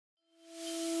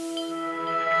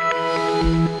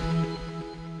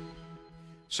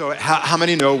So how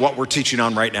many know what we're teaching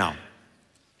on right now?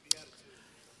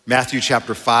 Matthew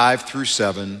chapter 5 through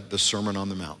 7, the Sermon on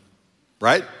the Mount,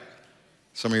 right?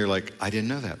 Some of you are like, I didn't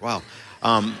know that. Wow.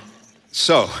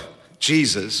 So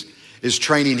Jesus is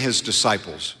training his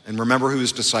disciples. And remember who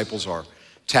his disciples are.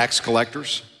 Tax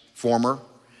collectors, former,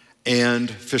 and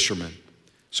fishermen.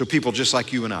 So people just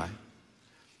like you and I.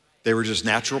 They were just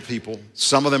natural people.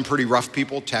 Some of them pretty rough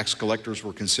people. Tax collectors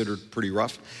were considered pretty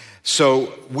rough.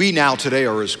 So we now today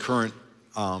are his current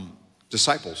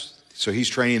disciples. So he's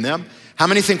training them. How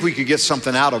many think we could get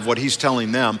something out of what he's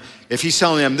telling them? If he's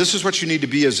telling them, this is what you need to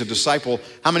be as a disciple,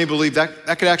 how many believe that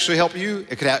could actually help you?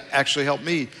 It could actually help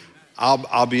me.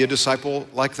 I'll be a disciple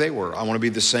like they were. I want to be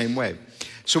the same way.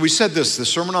 So we said this, the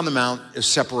Sermon on the Mount is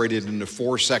separated into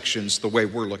 4 sections the way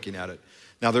we're looking at it.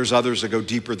 Now there's others that go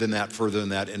deeper than that, further than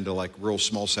that, into like real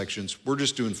small sections. We're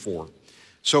just doing 4.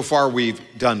 So far we've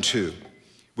done 2.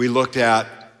 We looked at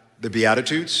the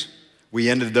Beatitudes. We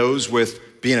ended those with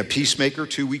being a peacemaker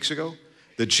 2 weeks ago.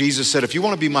 That Jesus said, if you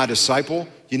want to be my disciple,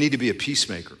 you need to be a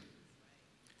peacemaker.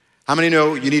 How many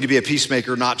know you need to be a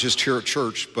peacemaker, not just here at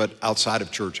church, but outside of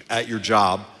church, at your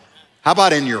job? How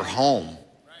about in your home?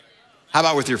 How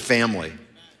about with your family?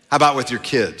 How about with your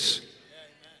kids?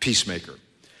 Peacemaker.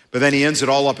 But then he ends it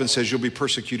all up and says, you'll be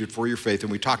persecuted for your faith.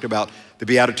 And we talked about the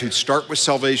Beatitudes start with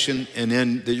salvation and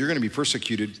then that you're going to be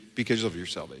persecuted because of your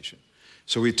salvation.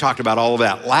 So we talked about all of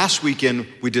that. Last weekend,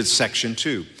 we did section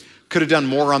 2. Could have done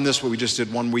more on this, but we just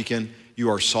did one weekend. You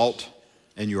are salt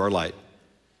and you are light.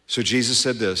 So Jesus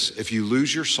said this, if you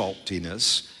lose your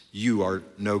saltiness, you are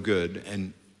no good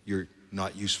and you're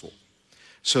not useful.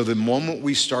 So the moment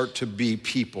we start to be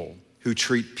people who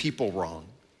treat people wrong,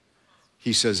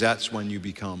 he says that's when you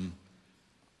become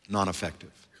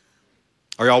non-effective.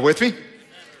 Are y'all with me?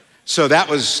 So that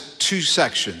was 2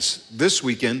 sections. This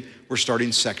weekend, we're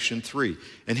starting section 3.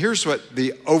 And here's what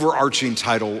the overarching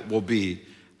title will be,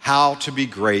 How to Be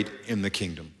Great in the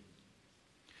Kingdom.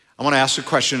 I want to ask a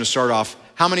question to start off.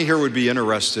 How many here would be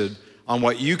interested on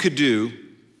what you could do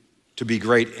to be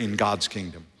great in God's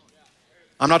kingdom?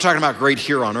 I'm not talking about great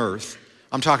here on earth.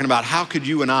 I'm talking about how could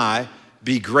you and I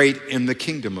be great in the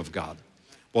kingdom of God?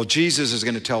 Well, Jesus is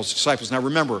going to tell his disciples. Now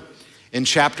remember, in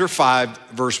chapter 5,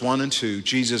 verse 1 and 2,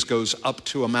 Jesus goes up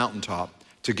to a mountaintop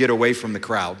to get away from the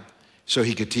crowd so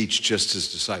he could teach just his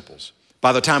disciples.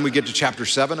 By the time we get to chapter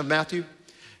 7 of Matthew,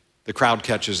 the crowd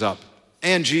catches up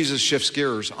and Jesus shifts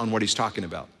gears on what he's talking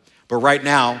about. But right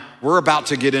now, we're about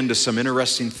to get into some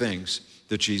interesting things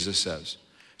that Jesus says.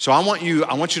 So I want you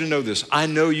to know this. I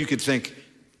know you could think,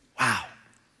 wow,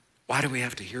 why do we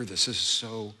have to hear this? This is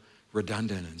so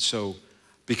redundant and so,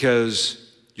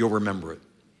 because you'll remember it.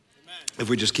 Amen. If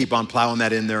we just keep on plowing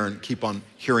that in there and keep on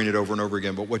hearing it over and over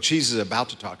again. But what Jesus is about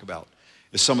to talk about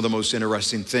is some of the most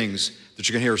interesting things that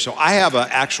you're gonna hear. So I have an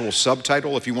actual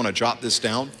subtitle if you wanna jot this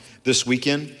down this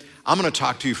weekend. I'm gonna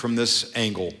talk to you from this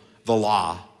angle, the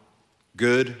law,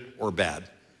 good or bad.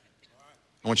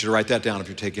 I want you to write that down if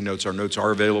you're taking notes. Our notes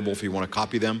are available if you want to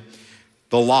copy them.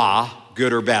 The law,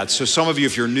 good or bad. So some of you,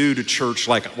 if you're new to church,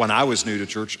 like when I was new to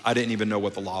church, I didn't even know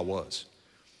what the law was.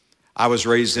 I was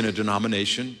raised in a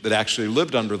denomination that actually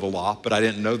lived under the law, but I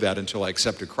didn't know that until I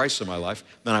accepted Christ in my life.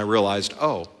 Then I realized,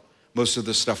 oh, most of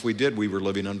the stuff we did, we were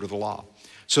living under the law.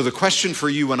 So the question for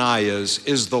you and I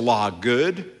is the law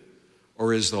good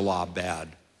or is the law bad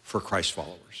for Christ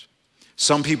followers?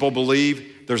 Some people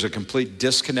believe there's a complete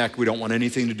disconnect. We don't want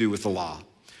anything to do with the law.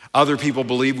 Other people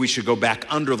believe we should go back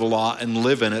under the law and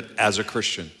live in it as a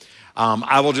Christian.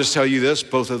 I will just tell you this,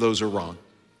 both of those are wrong.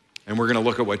 And we're gonna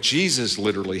look at what Jesus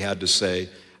literally had to say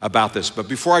about this. But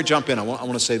before I jump in, I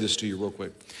want to say this to you real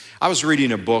quick. I was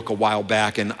reading a book a while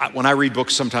back, and when I read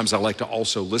books, sometimes I like to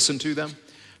also listen to them.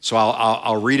 So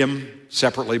I'll read them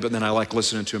separately, but then I like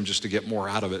listening to them just to get more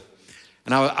out of it.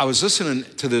 And I was listening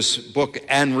to this book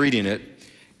and reading it,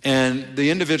 and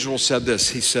the individual said this.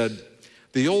 He said,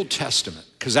 the Old Testament,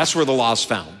 because that's where the law is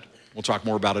found, we'll talk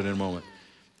more about it in a moment,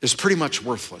 is pretty much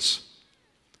worthless.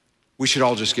 We should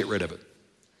all just get rid of it.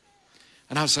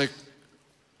 And I was like,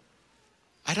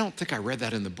 I don't think I read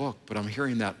that in the book, but I'm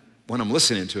hearing that when I'm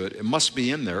listening to it. It must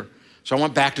be in there. So I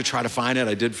went back to try to find it.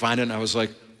 I did find it, and I was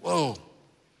like, whoa,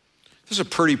 this is a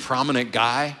pretty prominent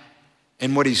guy.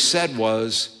 And what he said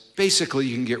was, basically,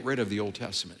 you can get rid of the Old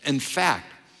Testament. In fact,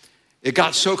 it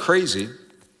got so crazy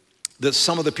that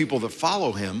some of the people that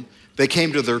follow him, they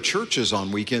came to their churches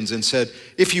on weekends and said,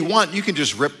 if you want, you can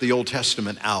just rip the Old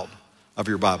Testament out of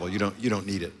your Bible. You don't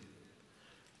need it.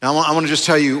 Now, I want to just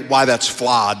tell you why that's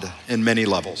flawed in many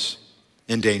levels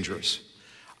and dangerous.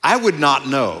 I would not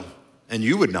know, and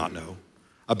you would not know,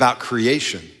 about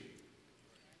creation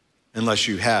unless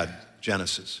you had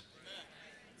Genesis.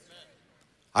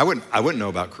 I wouldn't know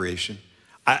about creation.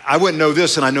 I wouldn't know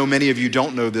this, and I know many of you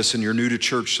don't know this, and you're new to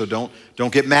church, so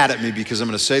don't get mad at me because I'm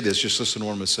going to say this. Just listen to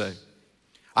what I'm going to say.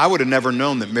 I would have never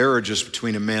known that marriage is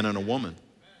between a man and a woman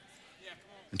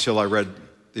until I read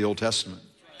the Old Testament.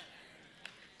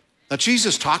 Now,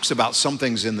 Jesus talks about some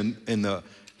things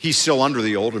he's still under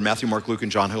the old, in Matthew, Mark, Luke,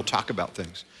 and John, he'll talk about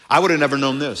things. I would have never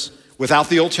known this. Without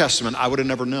the Old Testament, I would have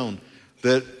never known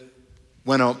that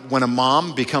when a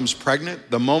mom becomes pregnant,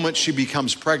 the moment she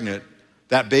becomes pregnant,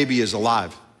 that baby is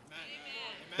alive.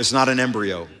 It's not an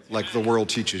embryo like the world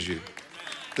teaches you.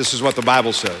 This is what the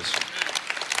Bible says.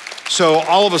 So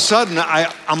all of a sudden,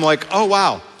 I'm like, oh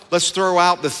wow, let's throw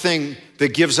out the thing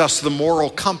that gives us the moral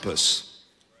compass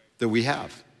that we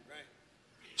have.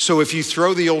 So if you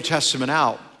throw the Old Testament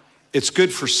out, it's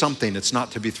good for something. It's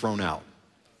not to be thrown out.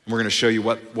 And we're going to show you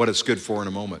what it's good for in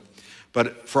a moment.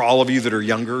 But for all of you that are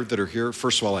younger, that are here,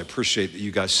 first of all, I appreciate that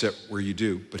you guys sit where you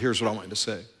do. But here's what I want you to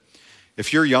say.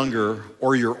 If you're younger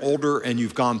or you're older and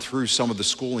you've gone through some of the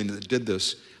schooling that did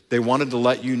this, they wanted to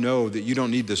let you know that you don't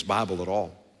need this Bible at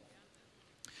all.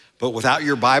 But without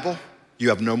your Bible, you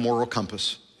have no moral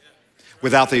compass.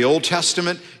 Without the Old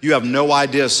Testament, you have no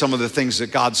idea some of the things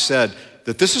that God said,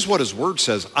 that this is what his word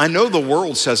says. I know the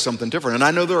world says something different. And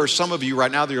I know there are some of you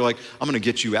right now that you're like, I'm going to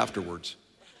get you afterwards.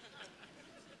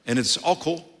 And it's all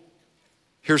cool.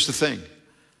 Here's the thing.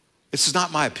 This is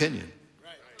not my opinion.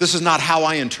 This is not how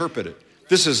I interpret it.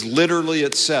 This is literally,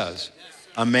 it says,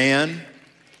 a man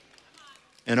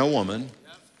and a woman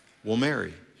will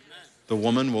marry. The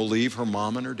woman will leave her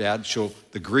mom and her dad.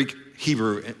 The Greek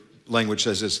Hebrew language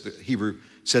says this. The Hebrew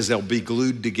says they'll be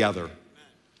glued together.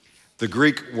 The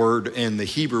Greek word and the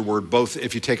Hebrew word, both,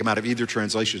 if you take them out of either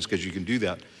translations, because you can do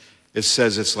that, it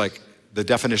says it's like the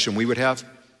definition we would have.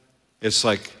 It's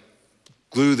like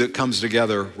glue that comes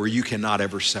together where you cannot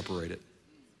ever separate it.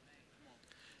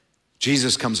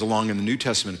 Jesus comes along in the New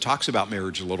Testament and talks about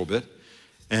marriage a little bit.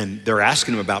 And they're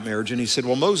asking him about marriage. And he said,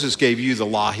 well, Moses gave you the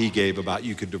law he gave about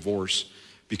you could divorce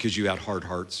because you had hard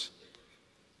hearts.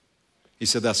 He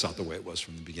said, that's not the way it was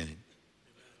from the beginning.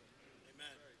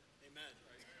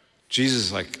 Jesus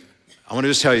is like, I want to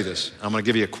just tell you this. I'm going to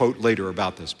give you a quote later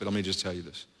about this, but let me just tell you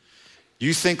this.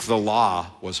 You think the law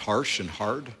was harsh and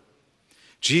hard?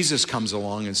 Jesus comes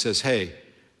along and says, hey,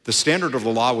 the standard of the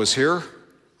law was here.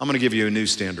 I'm going to give you a new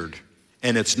standard.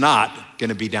 And it's not going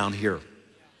to be down here.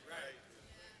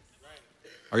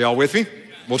 Are y'all with me?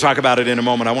 We'll talk about it in a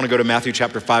moment. I want to go to Matthew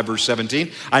chapter 5, verse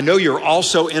 17. I know you're all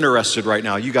so interested right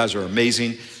now. You guys are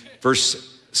amazing.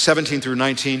 Verse 17 through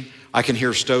 19, I can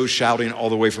hear Stowe shouting all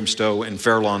the way from Stowe and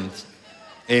Fairlawn.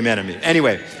 Amen to me.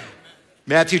 Anyway,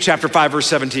 Matthew chapter 5, verse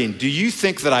 17. Do you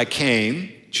think that I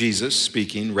came, Jesus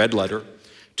speaking, red letter,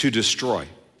 to destroy?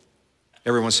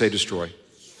 Everyone say destroy.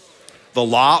 The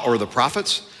law or the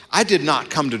prophets? I did not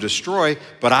come to destroy,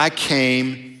 but I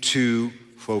came to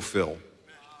fulfill.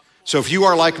 So if you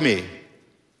are like me,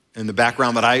 in the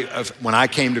background when I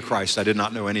came to Christ, I did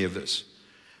not know any of this.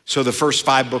 So the first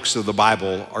 5 books of the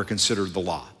Bible are considered the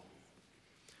law.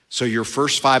 So your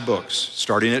first 5 books,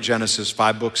 starting at Genesis,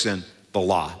 5 books in, the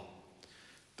law.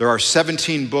 There are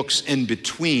 17 books in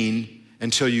between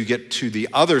until you get to the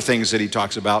other things that he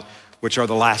talks about, which are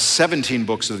the last 17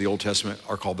 books of the Old Testament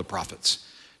are called the prophets.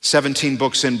 17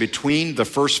 books in between the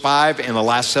first 5 and the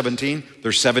last 17.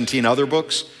 There's 17 other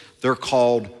books. They're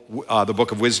called the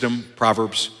book of wisdom,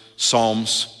 Proverbs,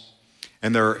 Psalms,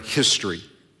 and they're history.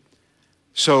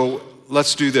 So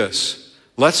let's do this.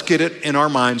 Let's get it in our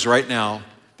minds right now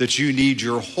that you need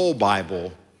your whole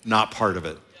Bible, not part of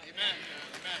it. Amen.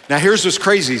 Now here's what's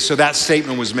crazy. So that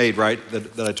statement was made, right,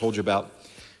 that I told you about.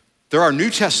 There are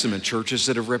New Testament churches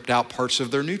that have ripped out parts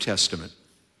of their New Testament.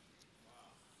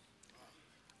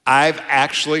 I've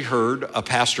actually heard a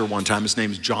pastor one time, his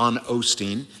name is John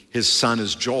Osteen, his son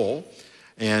is Joel,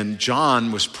 and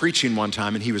John was preaching one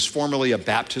time, and he was formerly a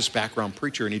Baptist background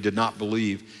preacher, and he did not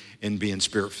believe in being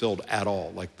spirit-filled at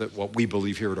all, like what we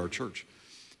believe here at our church.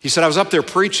 He said, I was up there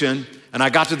preaching, and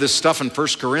I got to this stuff in 1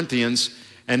 Corinthians,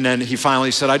 and then he finally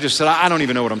said, I don't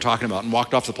even know what I'm talking about, and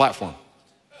walked off the platform.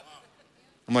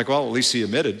 I'm like, well, at least he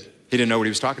admitted he didn't know what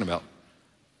he was talking about.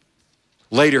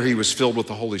 Later, he was filled with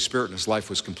the Holy Spirit and his life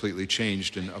was completely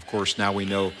changed. And of course, now we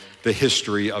know the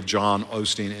history of John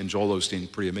Osteen and Joel Osteen,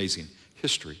 pretty amazing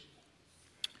history.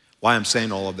 Why I'm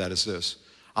saying all of that is this.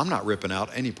 I'm not ripping out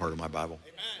any part of my Bible.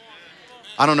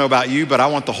 I don't know about you, but I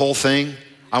want the whole thing.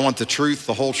 I want the truth,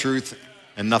 the whole truth,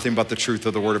 and nothing but the truth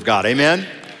of the Word of God. Amen?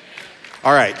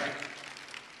 All right,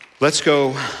 let's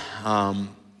go.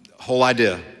 Whole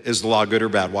idea, is the law good or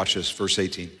bad? Watch this, verse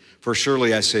 18. For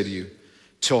surely I say to you,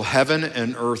 till heaven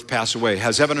and earth pass away.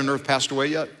 Has heaven and earth passed away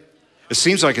yet? It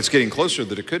seems like it's getting closer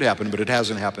that it could happen, but it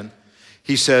hasn't happened.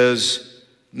 He says,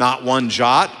 not one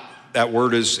jot, that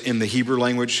word is in the Hebrew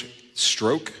language,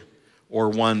 stroke, or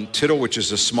one tittle, which is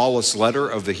the smallest letter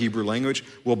of the Hebrew language,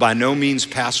 will by no means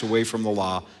pass away from the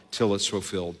law till it's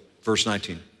fulfilled. Verse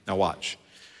 19, now watch.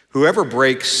 Whoever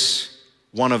breaks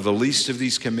one of the least of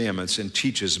these commandments and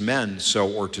teaches men so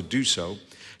or to do so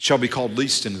shall be called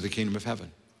least into the kingdom of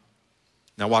heaven.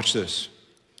 Now watch this.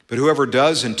 But whoever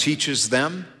does and teaches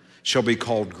them shall be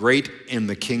called great in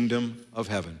the kingdom of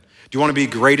heaven. Do you want to be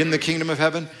great in the kingdom of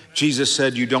heaven? Jesus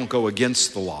said you don't go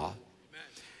against the law.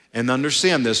 And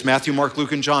understand this, Matthew, Mark,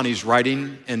 Luke, and John, he's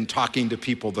writing and talking to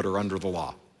people that are under the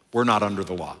law. We're not under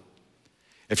the law.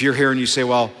 If you're here and you say,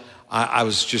 well, I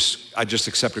just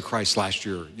accepted Christ last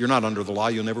year. You're not under the law,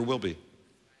 you'll never will be.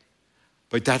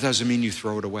 But that doesn't mean you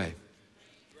throw it away.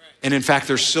 And in fact,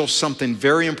 there's still something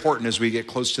very important as we get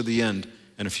close to the end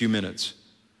in a few minutes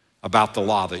about the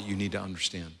law that you need to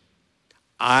understand.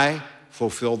 I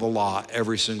fulfill the law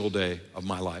every single day of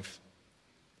my life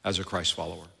as a Christ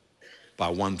follower by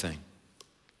one thing.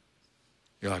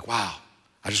 You're like, wow,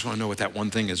 I just want to know what that one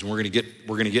thing is. And we're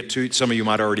going to get to it. Some of you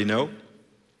might already know.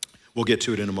 We'll get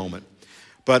to it in a moment.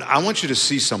 But I want you to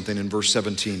see something in verse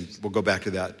 17. We'll go back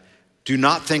to that. Do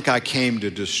not think I came to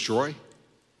destroy,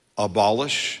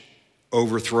 abolish,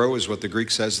 overthrow is what the Greek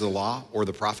says, the law or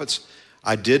the prophets.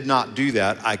 I did not do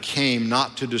that. I came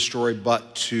not to destroy,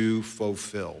 but to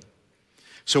fulfill.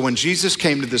 So when Jesus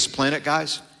came to this planet,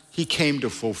 guys, he came to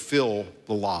fulfill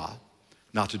the law,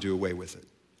 not to do away with it.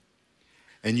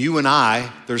 And you and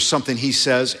I, there's something he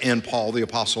says, and Paul the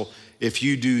apostle, if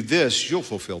you do this, you'll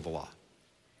fulfill the law.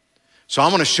 So I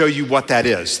want to show you what that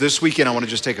is. This weekend, I want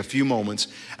to just take a few moments,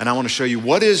 and I want to show you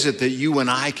what is it that you and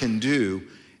I can do,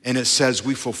 and it says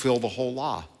we fulfill the whole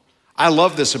law. I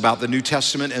love this about the New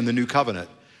Testament and the New Covenant.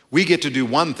 We get to do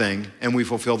one thing, and we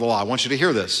fulfill the law. I want you to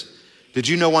hear this. Did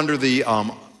you know under the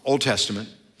Old Testament,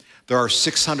 there are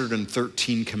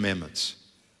 613 commandments?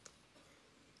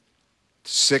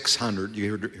 600,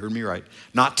 you heard me right.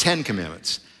 Not 10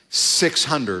 commandments,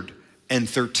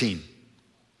 613.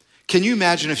 Can you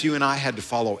imagine if you and I had to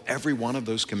follow every one of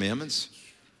those commandments?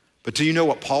 But do you know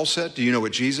what Paul said? Do you know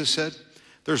what Jesus said?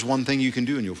 There's one thing you can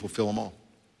do and you'll fulfill them all.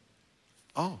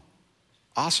 Oh,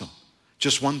 awesome.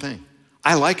 Just one thing.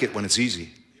 I like it when it's easy.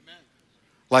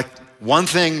 Like one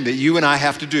thing that you and I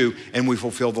have to do and we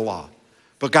fulfill the law.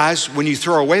 But guys, when you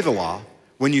throw away the law,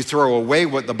 when you throw away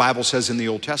what the Bible says in the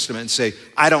Old Testament and say,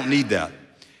 I don't need that.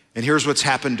 And here's what's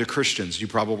happened to Christians. You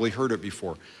probably heard it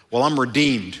before. Well, I'm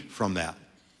redeemed from that.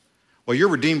 Well, you're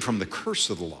redeemed from the curse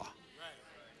of the law.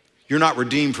 You're not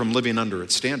redeemed from living under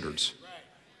its standards.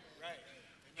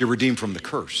 You're redeemed from the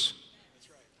curse.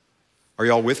 Are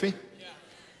y'all with me?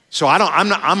 So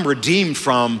I'm redeemed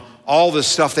from all the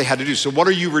stuff they had to do. So what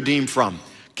are you redeemed from?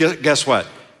 Guess what?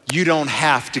 You don't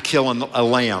have to kill a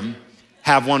lamb,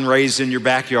 have one raised in your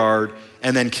backyard,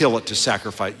 and then kill it to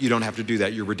sacrifice. You don't have to do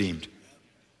that. You're redeemed.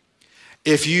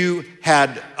 If you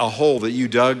had a hole that you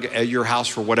dug at your house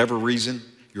for whatever reason,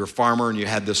 you're a farmer and you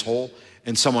had this hole,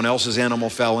 and someone else's animal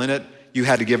fell in it, you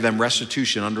had to give them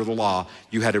restitution under the law.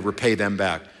 You had to repay them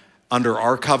back. Under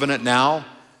our covenant now,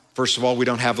 first of all, we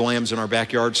don't have lambs in our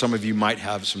backyard. Some of you might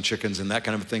have some chickens and that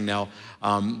kind of a thing now.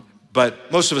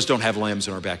 But most of us don't have lambs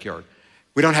in our backyard.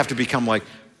 We don't have to become like,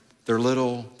 they're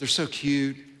little, they're so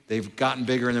cute, they've gotten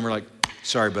bigger, and then we're like,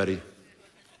 sorry, buddy,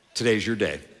 today's your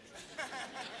day.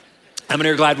 How many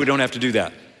are glad we don't have to do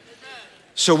that?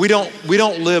 So we don't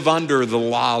live under the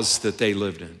laws that they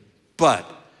lived in. But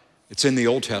it's in the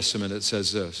Old Testament, it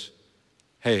says this,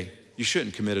 hey, you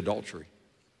shouldn't commit adultery.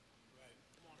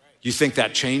 You think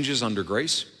that changes under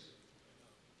grace?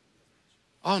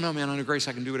 Oh, no, man, under grace,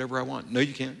 I can do whatever I want. No,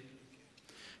 you can't.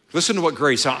 Listen to what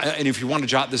grace, and if you want to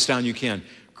jot this down, you can.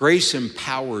 Grace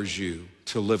empowers you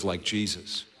to live like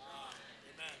Jesus.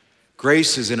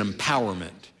 Grace is an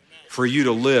empowerment for you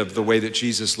to live the way that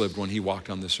Jesus lived when he walked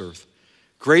on this earth.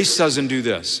 Grace doesn't do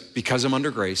this. Because I'm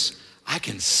under grace, I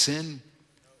can sin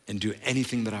and do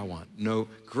anything that I want. No,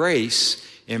 grace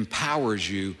empowers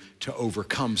you to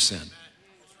overcome sin.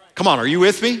 Come on, are you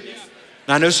with me?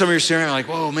 Now, I know some of you are staring like,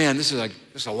 whoa, man, this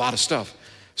is a lot of stuff.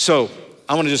 So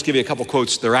I want to just give you a couple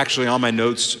quotes. They're actually on my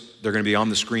notes. They're going to be on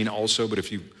the screen also, but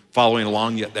if you're following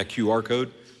along, you have that QR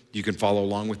code, you can follow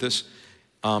along with this.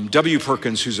 W.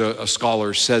 Perkins, who's a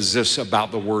scholar, says this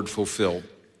about the word fulfilled.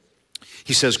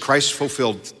 He says Christ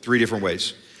fulfilled three different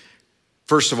ways.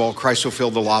 First of all, Christ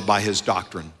fulfilled the law by his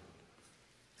doctrine.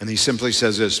 And he simply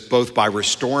says this, both by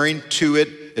restoring to it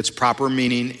its proper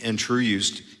meaning and true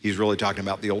use, he's really talking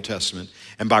about the Old Testament,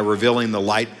 and by revealing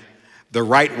the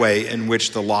right way in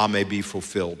which the law may be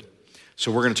fulfilled. So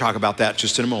we're going to talk about that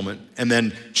just in a moment. And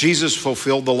then Jesus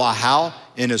fulfilled the law how?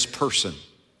 In his person.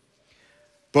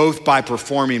 Both by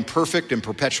performing perfect and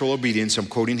perpetual obedience, I'm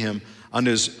quoting him,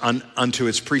 unto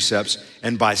its precepts,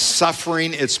 and by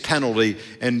suffering its penalty,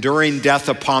 enduring death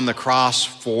upon the cross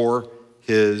for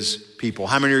his people.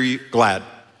 How many are you glad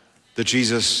that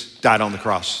Jesus died on the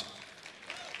cross?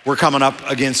 We're coming up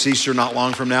against Easter not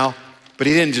long from now, but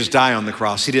he didn't just die on the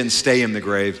cross. He didn't stay in the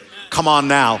grave. Come on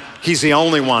now. He's the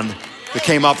only one that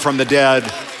came up from the dead.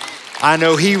 I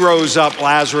know he rose up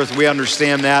Lazarus. We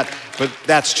understand that, but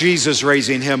that's Jesus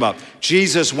raising him up.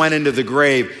 Jesus went into the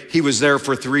grave. He was there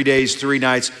for 3 days, 3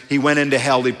 nights. He went into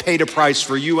hell. He paid a price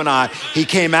for you and I. He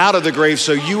came out of the grave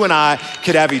so you and I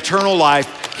could have eternal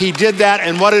life. He did that,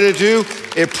 and what did it do?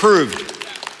 It proved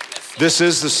this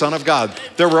is the Son of God.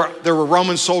 There were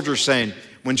Roman soldiers saying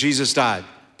when Jesus died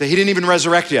that he didn't even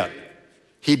resurrect yet.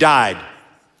 He died,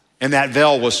 and that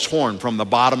veil was torn from the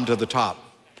bottom to the top.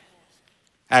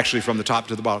 Actually, from the top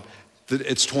to the bottom.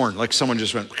 It's torn, like someone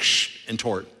just went and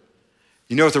tore it.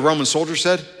 You know what the Roman soldier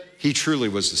said? He truly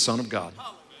was the Son of God.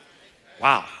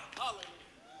 Wow.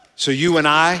 So you and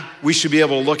I, we should be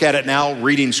able to look at it now,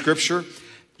 reading scripture.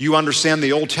 You understand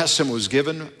the Old Testament was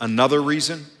given another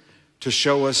reason to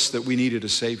show us that we needed a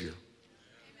Savior.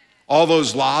 All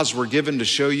those laws were given to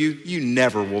show you, you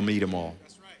never will meet them all.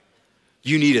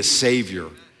 You need a Savior.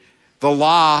 The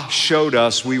law showed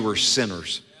us we were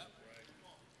sinners.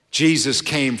 Jesus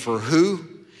came for who?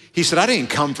 He said, I didn't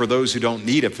come for those who don't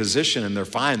need a physician and they're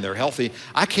fine, they're healthy.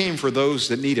 I came for those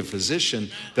that need a physician,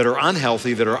 that are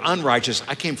unhealthy, that are unrighteous.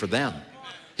 I came for them.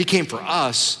 He came for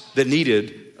us that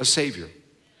needed a Savior.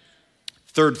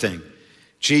 Third thing,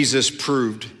 Jesus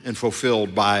proved and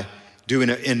fulfilled by doing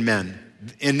it in men,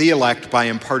 in the elect, by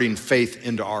imparting faith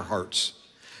into our hearts,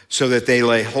 so that they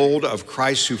lay hold of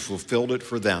Christ who fulfilled it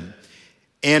for them,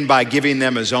 and by giving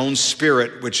them his own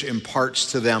Spirit, which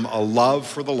imparts to them a love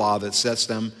for the law that sets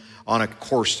them on a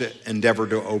course to endeavor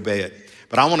to obey it.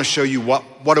 But I want to show you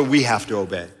what do we have to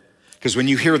obey? Because when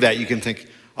you hear that, you can think,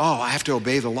 oh, I have to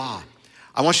obey the law.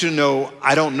 I want you to know,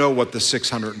 I don't know what the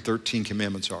 613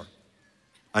 commandments are.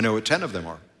 I know what 10 of them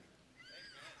are.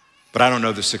 But I don't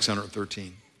know the 613.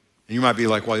 And you might be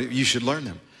like, well, you should learn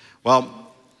them. Well,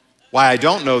 why I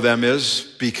don't know them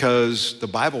is because the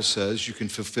Bible says you can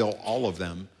fulfill all of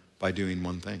them by doing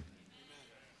one thing.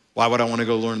 Why would I want to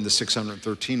go learn the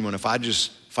 613 when if I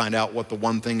just find out what the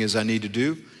one thing is I need to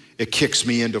do, it kicks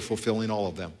me into fulfilling all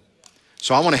of them.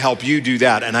 So I want to help you do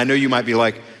that. And I know you might be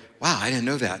like, wow, I didn't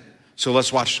know that. So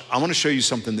let's watch. I want to show you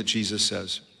something that Jesus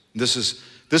says. This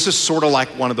is sort of like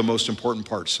one of the most important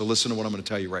parts. So listen to what I'm going to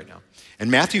tell you right now. In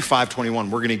Matthew 5:21,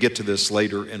 we're going to get to this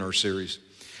later in our series.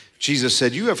 Jesus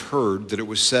said, you have heard that it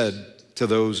was said to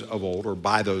those of old, or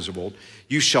by those of old,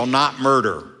 you shall not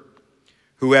murder.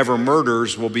 Whoever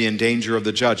murders will be in danger of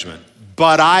the judgment.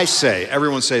 But I say,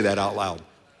 everyone say that out loud.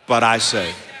 But I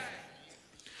say.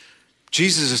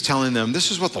 Jesus is telling them,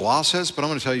 this is what the law says, but I'm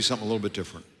going to tell you something a little bit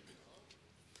different.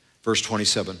 Verse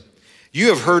 27. You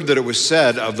have heard that it was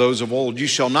said of those of old, you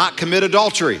shall not commit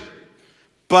adultery.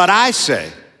 But I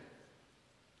say,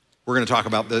 we're going to talk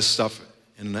about this stuff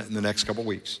in the next couple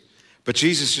weeks. But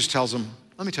Jesus just tells them,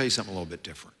 let me tell you something a little bit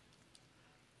different.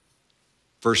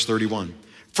 Verse 31.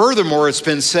 Furthermore, it's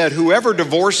been said, whoever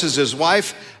divorces his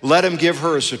wife, let him give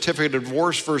her a certificate of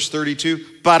divorce. Verse 32.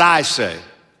 But I say.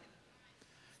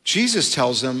 Jesus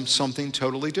tells them something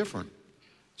totally different.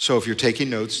 So if you're taking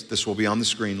notes, this will be on the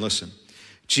screen. Listen.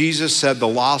 Jesus said, the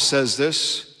law says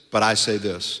this, but I say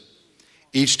this.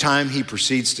 Each time he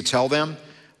proceeds to tell them,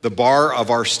 the bar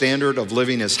of our standard of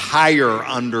living is higher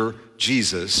under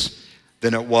Jesus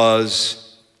than it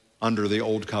was under the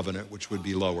old covenant, which would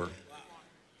be lower.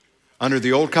 Under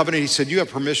the old covenant, he said, you have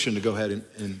permission to go ahead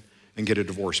and get a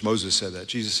divorce. Moses said that.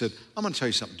 Jesus said, I'm going to tell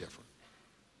you something different.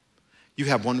 You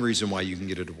have one reason why you can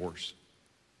get a divorce.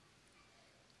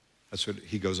 That's what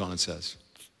he goes on and says.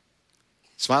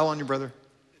 Smile on your brother.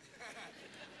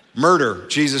 Murder.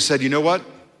 Jesus said, you know what?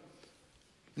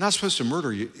 You're not supposed to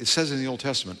murder. It says in the Old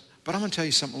Testament. But I'm going to tell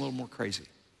you something a little more crazy.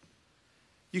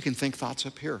 You can think thoughts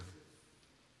up here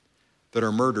that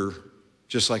are murder,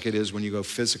 just like it is when you go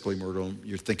physically murder them.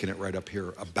 You're thinking it right up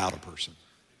here about a person.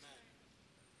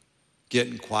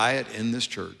 Getting quiet in this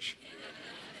church.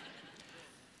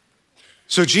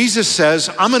 So Jesus says,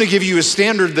 I'm going to give you a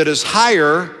standard that is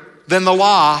higher than the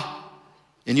law,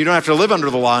 and you don't have to live under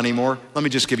the law anymore. Let me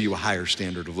just give you a higher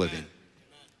standard of living.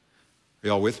 Are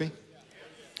y'all with me?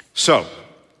 So,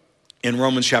 in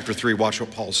Romans chapter 3, watch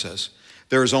what Paul says.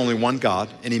 There is only one God,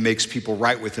 and he makes people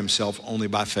right with himself only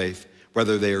by faith,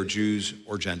 whether they are Jews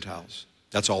or Gentiles.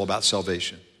 That's all about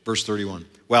salvation. Verse 31.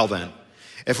 Well then,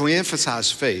 If we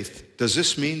emphasize faith, does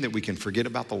this mean that we can forget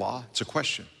about the law? It's a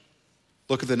question.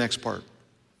 Look at the next part.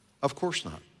 Of course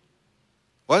not.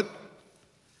 What?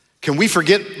 Can we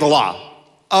forget the law?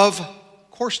 Of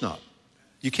course not.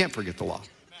 You can't forget the law.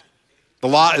 The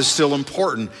law is still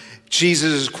important.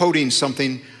 Jesus is quoting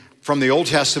something from the Old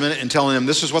Testament and telling them,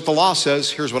 this is what the law says,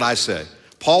 here's what I say.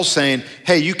 Paul's saying,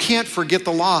 hey, you can't forget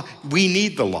the law. We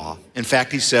need the law. In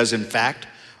fact, he says,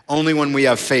 only when we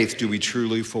have faith do we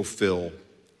truly fulfill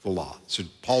the law. So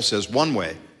Paul says one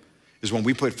way is when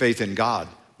we put faith in God,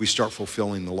 we start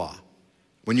fulfilling the law.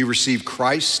 When you receive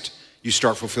Christ, you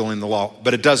start fulfilling the law,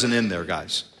 but it doesn't end there,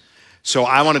 guys. So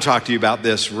I want to talk to you about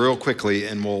this real quickly,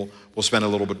 and we'll spend a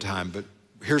little bit of time, but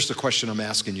here's the question I'm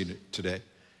asking you today.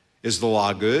 Is the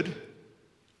law good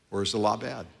or is the law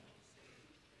bad?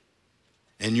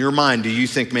 In your mind, do you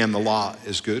think, man, the law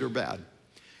is good or bad?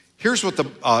 Here's what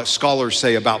the scholars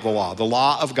say about the law. The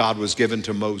law of God was given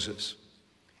to Moses,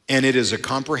 and it is a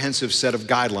comprehensive set of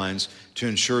guidelines to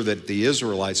ensure that the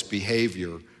Israelites'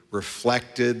 behavior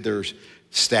reflected their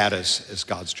status as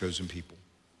God's chosen people.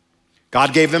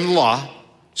 God gave them the law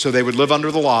so they would live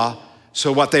under the law,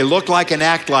 so what they look like and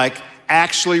act like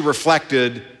actually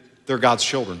reflected they're God's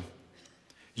children.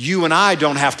 You and I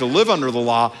don't have to live under the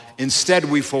law. Instead,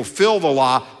 we fulfill the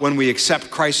law when we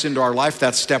accept Christ into our life.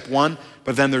 That's step one.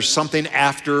 But then there's something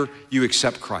after you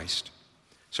accept Christ.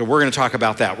 So we're going to talk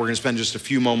about that. We're going to spend just a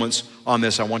few moments on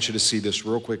this. I want you to see this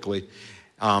real quickly.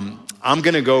 I'm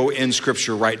going to go in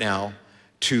Scripture right now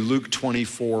to Luke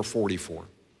 24:44.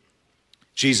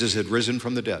 Jesus had risen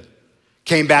from the dead,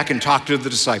 came back and talked to the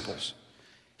disciples.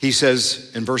 He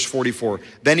says in verse 44,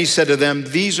 then he said to them,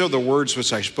 these are the words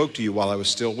which I spoke to you while I was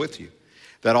still with you,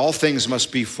 that all things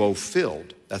must be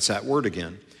fulfilled. That's that word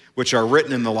again, which are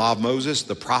written in the law of Moses,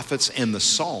 the prophets, and the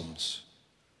Psalms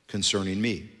concerning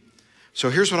me.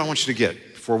 So here's what I want you to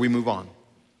get before we move on.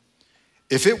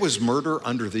 If it was murder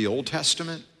under the Old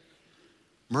Testament,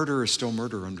 murder is still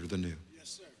murder under the New.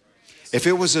 If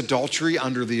it was adultery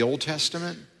under the Old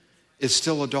Testament, it's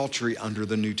still adultery under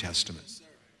the New Testament.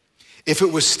 If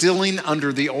it was stealing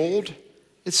under the old,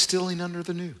 it's stealing under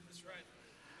the new.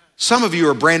 Some of you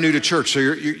are brand new to church, so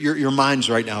your minds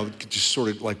right now just sort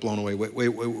of like blown away.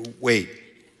 Wait.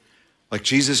 Like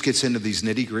Jesus gets into these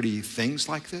nitty-gritty things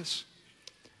like this?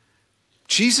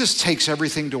 Jesus takes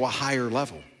everything to a higher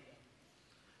level.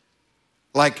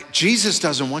 Like Jesus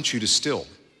doesn't want you to steal.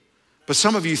 But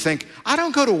some of you think, I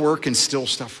don't go to work and steal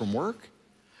stuff from work.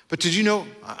 But did you know,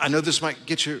 I know this might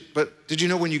get you, but did you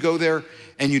know when you go there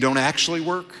and you don't actually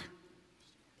work,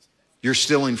 you're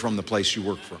stealing from the place you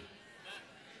work from?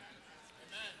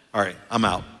 All right, I'm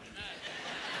out.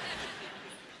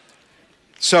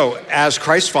 So as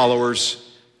Christ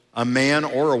followers, a man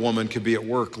or a woman could be at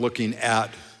work looking at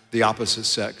the opposite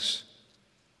sex.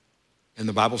 And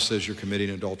the Bible says you're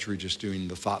committing adultery just doing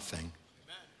the thought thing.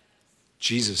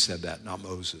 Jesus said that, not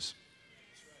Moses.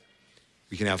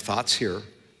 We can have thoughts here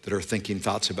that are thinking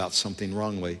thoughts about something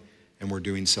wrongly, and we're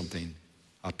doing something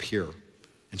up here.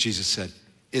 And Jesus said,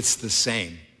 it's the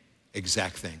same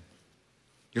exact thing.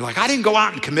 You're like, I didn't go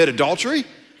out and commit adultery,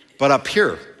 but up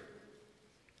here,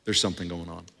 there's something going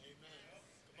on.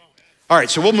 All right,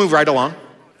 so we'll move right along.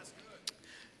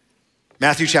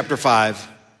 Matthew chapter 5,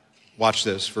 watch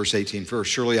this, verse 18 first.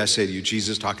 Surely I say to you,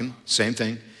 Jesus talking, same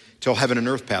thing, till heaven and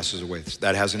earth passes away.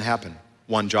 That hasn't happened.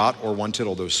 One jot or one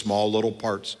tittle, those small little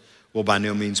parts will by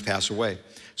no means pass away.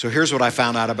 So here's what I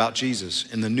found out about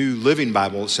Jesus. In the New Living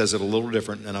Bible, it says it a little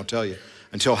different, and I'll tell you.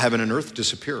 Until heaven and earth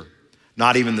disappear,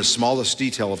 not even the smallest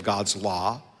detail of God's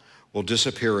law will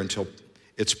disappear until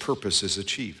its purpose is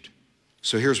achieved.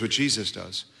 So here's what Jesus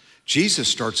does. Jesus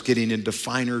starts getting into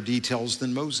finer details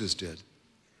than Moses did.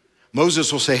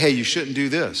 Moses will say, hey, you shouldn't do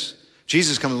this.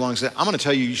 Jesus comes along and says, I'm going to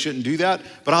tell you shouldn't do that,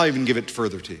 but I'll even give it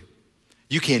further to you.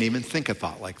 You can't even think a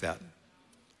thought like that.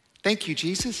 Thank you,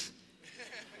 Jesus.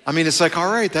 I mean, it's like,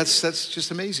 all right, that's just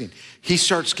amazing. He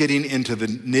starts getting into the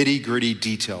nitty-gritty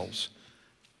details.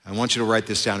 I want you to write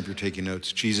this down if you're taking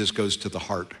notes. Jesus goes to the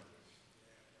heart.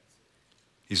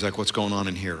 He's like, what's going on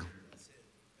in here?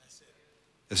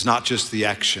 It's not just the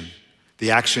action.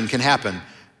 The action can happen,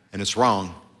 and it's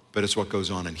wrong, but it's what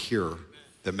goes on in here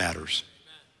that matters.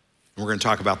 And we're going to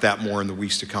talk about that more in the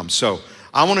weeks to come. So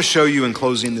I want to show you in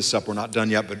closing this up. We're not done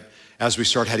yet, but as we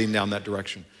start heading down that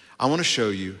direction, I want to show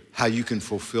you how you can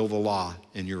fulfill the law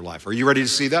in your life. Are you ready to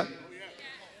see that?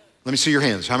 Let me see your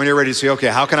hands. How many are ready to see, okay,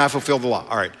 how can I fulfill the law?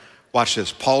 All right, watch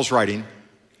this. Paul's writing.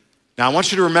 Now, I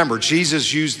want you to remember,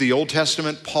 Jesus used the Old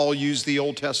Testament. Paul used the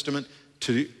Old Testament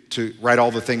to write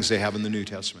all the things they have in the New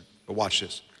Testament. But watch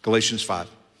this. Galatians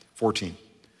 5:14.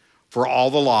 For all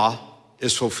the law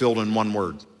is fulfilled in one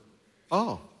word,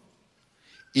 Oh,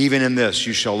 even in this,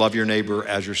 you shall love your neighbor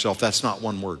as yourself. That's not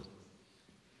one word,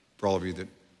 for all of you that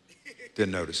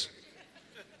didn't notice.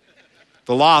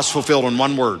 The law is fulfilled in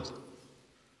one word.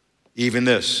 Even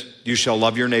this, you shall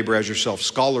love your neighbor as yourself.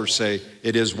 Scholars say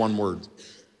it is one word.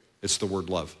 It's the word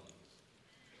love.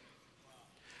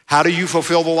 How do you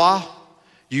fulfill the law?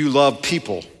 You love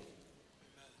people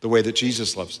the way that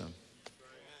Jesus loves them.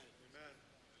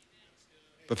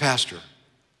 But Pastor,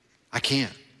 I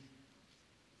can't.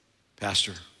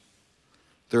 Pastor,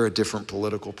 they're a different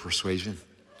political persuasion.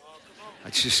 I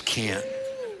just can't.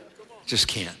 Just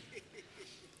can't.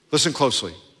 Listen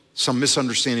closely. Some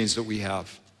misunderstandings that we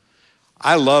have.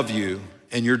 I love you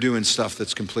and you're doing stuff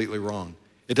that's completely wrong.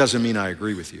 It doesn't mean I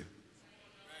agree with you,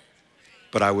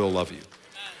 but I will love you.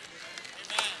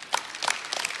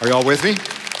 Are y'all with me?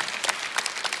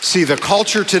 See, the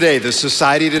culture today, the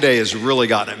society today has really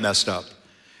gotten it messed up.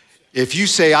 If you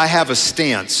say, I have a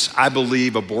stance, I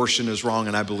believe abortion is wrong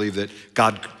and I believe that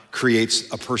God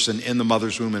creates a person in the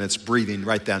mother's womb and it's breathing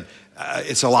right then,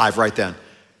 it's alive right then.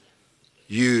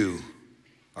 You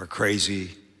are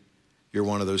crazy. You're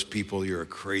one of those people, you're a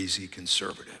crazy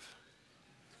conservative.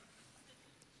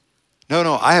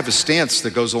 No, I have a stance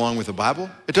that goes along with the Bible.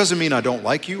 It doesn't mean I don't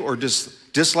like you or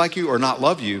dislike you or not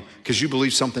love you because you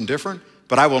believe something different,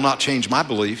 but I will not change my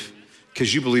belief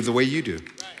because you believe the way you do.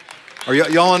 Are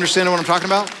y'all understanding what I'm talking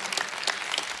about?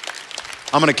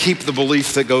 I'm gonna keep the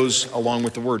belief that goes along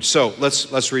with the word. So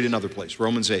let's read another place.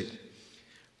 Romans 8,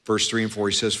 verse 3 and 4,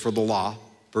 he says, for the law,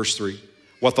 verse 3,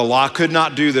 what the law could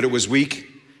not do, that it was weak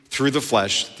through the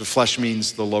flesh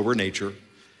means the lower nature,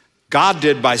 God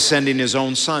did by sending his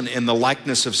own son in the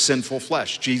likeness of sinful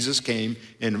flesh. Jesus came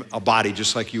in a body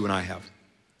just like you and I have.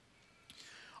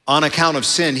 On account of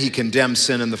sin, he condemned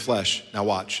sin in the flesh. Now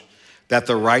watch. That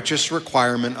the righteous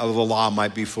requirement of the law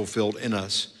might be fulfilled in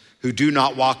us, who do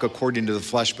not walk according to the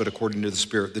flesh, but according to the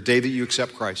Spirit. The day that you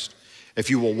accept Christ, if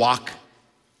you will walk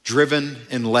driven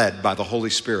and led by the Holy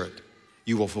Spirit,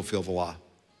 you will fulfill the law.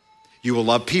 You will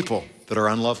love people that are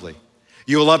unlovely.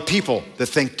 You will love people that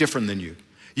think different than you.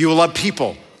 You will love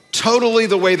people totally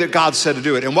the way that God said to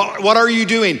do it. And what are you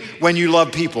doing when you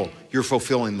love people? You're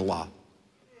fulfilling the law.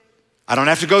 I don't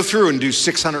have to go through and do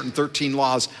 613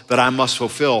 laws that I must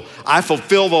fulfill. I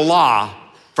fulfill the law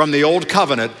from the old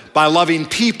covenant by loving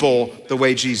people the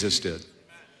way Jesus did.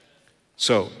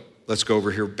 So let's go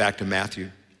over here back to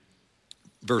Matthew,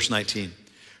 verse 19.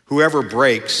 Whoever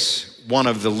breaks one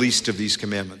of the least of these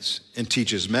commandments and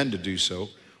teaches men to do so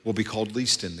will be called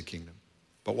least in the kingdom.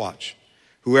 But watch,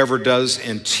 whoever does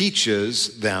and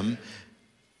teaches them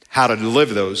how to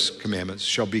live those commandments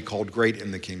shall be called great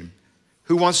in the kingdom.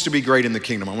 Who wants to be great in the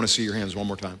kingdom? I want to see your hands one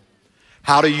more time.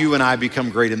 How do you and I become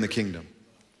great in the kingdom?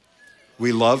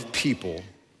 We love people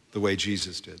the way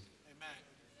Jesus did.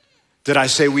 Did I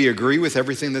say we agree with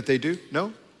everything that they do?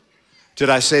 No. Did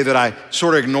I say that I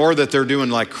sort of ignore that they're doing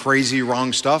like crazy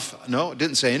wrong stuff? No, I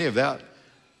didn't say any of that.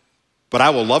 But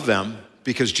I will love them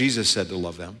because Jesus said to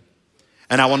love them.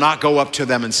 And I will not go up to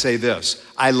them and say this,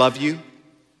 I love you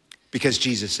because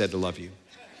Jesus said to love you.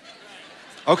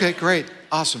 Okay, great,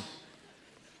 awesome.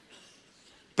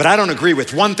 But I don't agree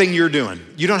with one thing you're doing.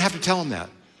 You don't have to tell them that.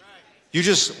 You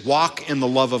just walk in the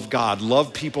love of God.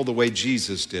 Love people the way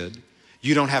Jesus did.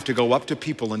 You don't have to go up to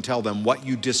people and tell them what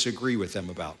you disagree with them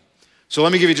about. So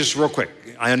let me give you just real quick.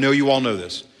 I know you all know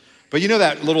this. But you know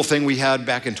that little thing we had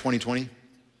back in 2020?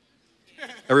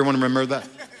 Everyone remember that?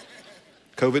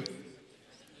 COVID?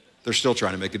 They're still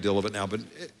trying to make a deal of it now, but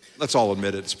let's all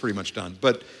admit it, it's pretty much done.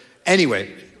 But anyway,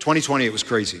 2020, it was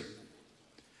crazy.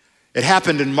 It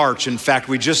happened in March. In fact,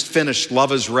 we just finished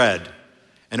Love is Red,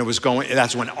 and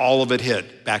that's when all of it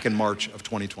hit back in March of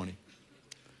 2020. It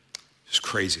was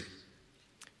crazy.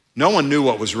 No one knew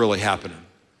what was really happening.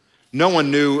 No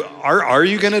one knew, are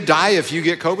you gonna die if you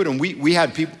get COVID? And we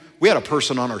had a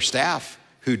person on our staff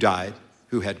who died,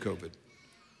 who had COVID.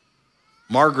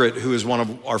 Margaret, who is one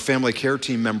of our family care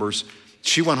team members,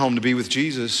 she went home to be with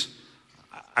Jesus.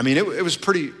 I mean, it was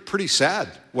pretty sad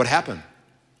what happened.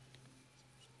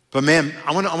 But man,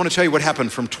 I want to tell you what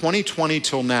happened from 2020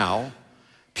 till now.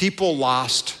 People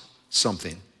lost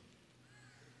something.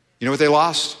 You know what they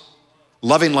lost?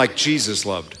 Loving like Jesus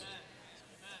loved.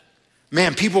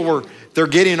 Man, they're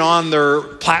getting on their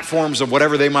platforms of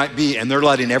whatever they might be, and they're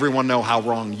letting everyone know how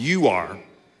wrong you are.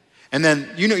 And then,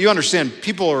 you understand,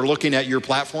 people are looking at your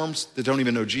platforms that don't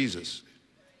even know Jesus.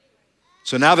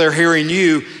 So now they're hearing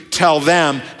you tell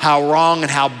them how wrong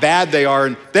and how bad they are,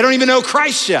 and they don't even know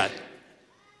Christ yet.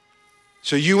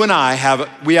 So you and I have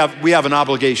an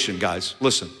obligation, guys.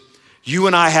 Listen, you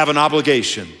and I have an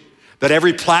obligation that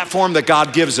every platform that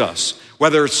God gives us,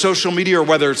 whether it's social media or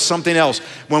whether it's something else.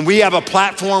 When we have a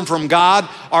platform from God,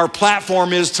 our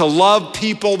platform is to love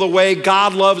people the way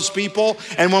God loves people.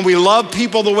 And when we love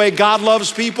people the way God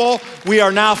loves people, we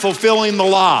are now fulfilling the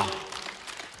law.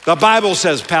 The Bible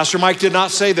says, Pastor Mike did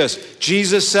not say this.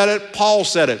 Jesus said it, Paul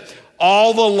said it.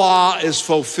 All the law is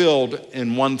fulfilled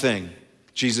in one thing.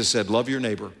 Jesus said, love your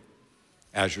neighbor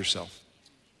as yourself.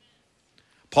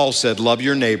 Paul said, love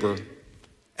your neighbor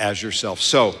as yourself.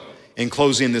 So, in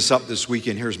closing this up this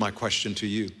weekend, here's my question to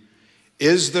you.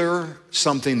 Is there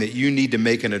something that you need to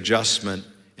make an adjustment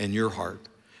in your heart?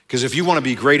 Because if you want to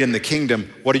be great in the kingdom,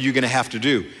 what are you going to have to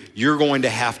do? You're going to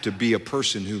have to be a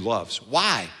person who loves.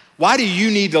 Why? Why do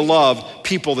you need to love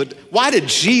people why did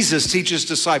Jesus teach his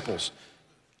disciples?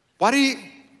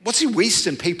 What's he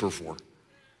wasting paper for?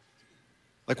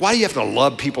 Like, why do you have to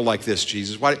love people like this,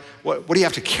 Jesus? What do you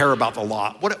have to care about the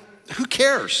law? Who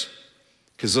cares?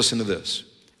 Because listen to this.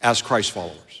 As Christ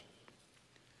followers,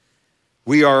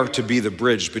 we are to be the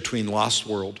bridge between lost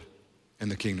world and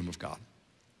the kingdom of God.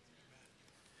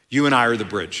 You and I are the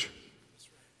bridge.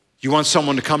 You want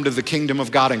someone to come to the kingdom of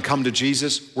God and come to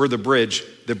Jesus? We're the bridge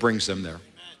that brings them there.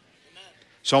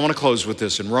 So I want to close with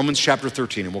this in Romans chapter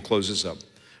 13, and we'll close this up.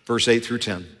 Verse 8 through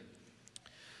 10.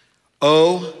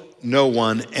 Owe no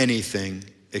one anything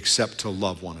except to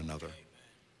love one another.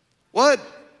 What?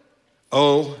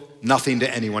 Owe nothing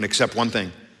to anyone except one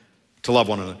thing, to love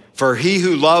one another. For he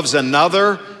who loves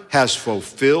another has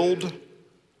fulfilled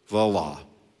the law.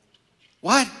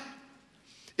 What?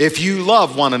 If you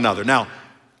love one another. Now,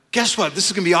 guess what? This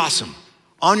is going to be awesome.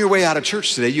 On your way out of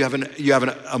church today, you have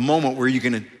a moment where you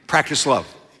can practice love.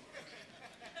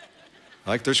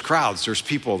 Like there's crowds, there's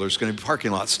people, there's going to be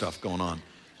parking lot stuff going on.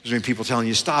 There's going to be people telling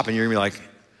you stop, and you're going to be like,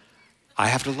 I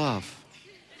have to love.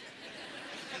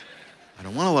 I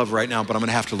don't want to love right now, but I'm going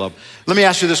to have to love. Let me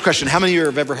ask you this question. How many of you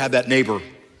have ever had that neighbor?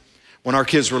 When our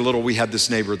kids were little, we had this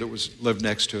neighbor that lived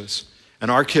next to us. And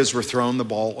our kids were throwing the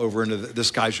ball over into this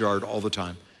guy's yard all the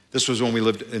time. This was when we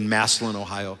lived in Massillon,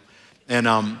 Ohio.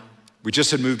 And we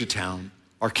just had moved to town.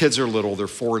 Our kids are little, they're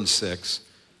 4 and 6.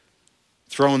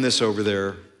 Throwing this over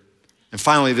there. And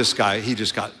finally this guy,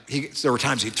 there were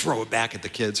times he'd throw it back at the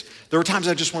kids. There were times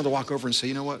I just wanted to walk over and say,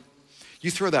 you know what?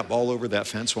 You throw that ball over that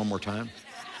fence one more time,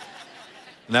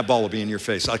 and that ball will be in your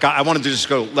face. Like I wanted to just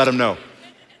go let him know.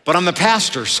 But I'm the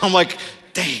pastor, so I'm like,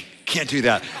 dang, can't do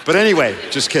that. But anyway,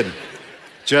 just kidding.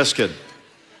 Just kidding.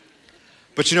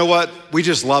 But you know what? We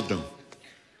just loved him.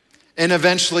 And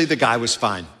eventually the guy was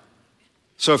fine.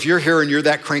 So if you're here and you're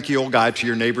that cranky old guy to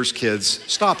your neighbor's kids,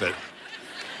 stop it.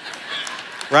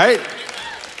 Right?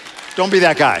 Don't be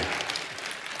that guy.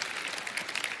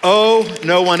 Owe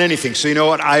no one anything. So you know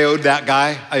what I owed that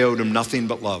guy? I owed him nothing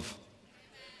but love.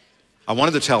 I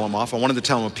wanted to tell him off. I wanted to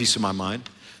tell him a piece of my mind.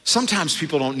 Sometimes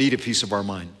people don't need a piece of our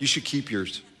mind. You should keep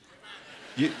yours.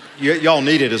 Y'all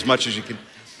need it as much as you can.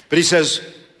 But he says,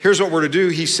 here's what we're to do.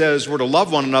 He says, we're to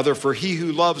love one another, for he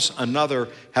who loves another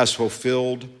has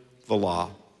fulfilled the law.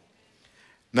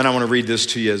 And then I want to read this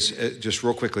to you just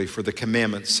real quickly. For the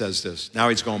commandment says this. Now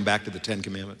he's going back to the 10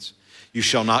 commandments. You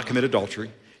shall not commit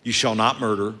adultery. You shall not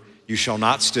murder. You shall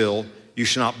not steal. You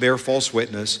shall not bear false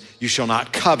witness. You shall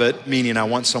not covet, meaning I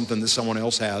want something that someone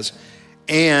else has.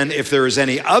 And if there is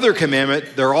any other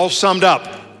commandment, they're all summed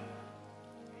up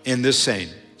in this saying.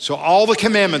 So all the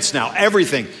commandments now,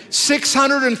 everything,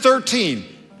 613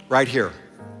 right here.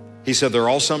 He said they're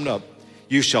all summed up.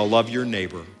 You shall love your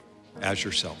neighbor as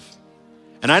yourself.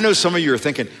 And I know some of you are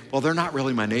thinking, well, they're not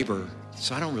really my neighbor,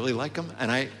 so I don't really like them,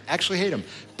 and I actually hate them.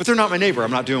 But they're not my neighbor.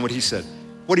 I'm not doing what he said.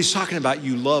 What he's talking about,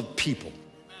 you love people.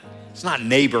 It's not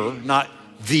neighbor, not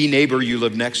the neighbor you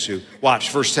live next to. Watch,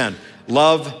 verse 10.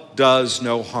 Love does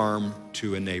no harm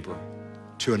to a neighbor,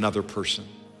 to another person.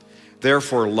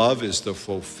 Therefore, love is the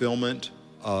fulfillment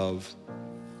of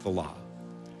the law.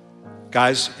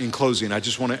 Guys, in closing, I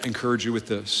just want to encourage you with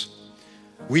this.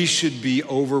 We should be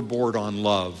overboard on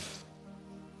love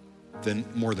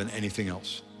more than anything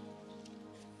else.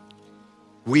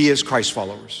 We as Christ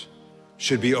followers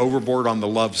should be overboard on the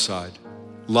love side,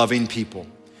 loving people.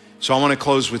 So I want to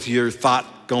close with your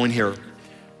thought going here.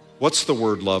 What's the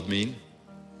word love mean?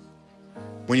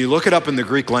 When you look it up in the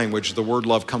Greek language, the word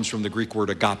love comes from the Greek word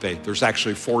agape. There's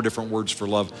actually 4 different words for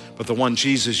love, but the one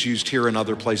Jesus used here and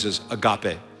other places,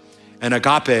 agape. And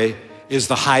agape is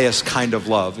the highest kind of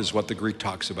love, is what the Greek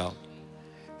talks about.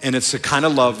 And it's the kind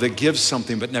of love that gives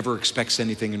something but never expects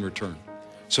anything in return.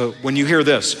 So when you hear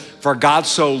this, for God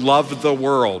so loved the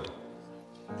world,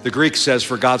 the Greek says,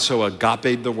 for God so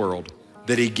agape'd the world,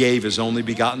 that he gave his only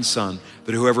begotten son,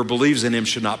 that whoever believes in him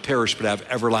should not perish but have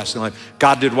everlasting life.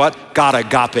 God did what? God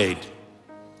agape'd.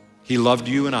 He loved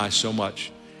you and I so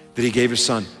much that he gave his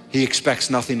son. He expects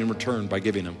nothing in return by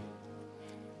giving him.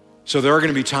 So there are going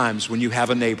to be times when you have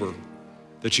a neighbor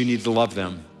that you need to love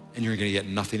them and you're going to get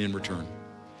nothing in return.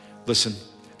 Listen,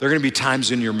 there are going to be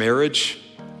times in your marriage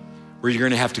where you're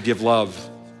going to have to give love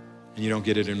and you don't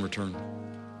get it in return.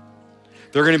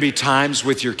 There are going to be times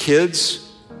with your kids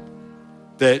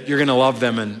that you're going to love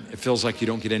them and it feels like you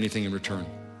don't get anything in return.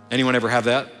 Anyone ever have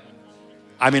that?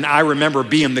 I mean, I remember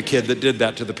being the kid that did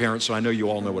that to the parents, so I know you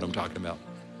all know what I'm talking about.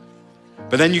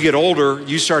 But then you get older,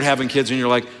 you start having kids and you're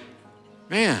like,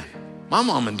 man, my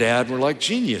mom and dad were like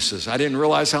geniuses. I didn't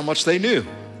realize how much they knew.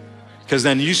 Because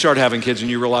then you start having kids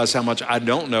and you realize how much I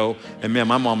don't know. And man,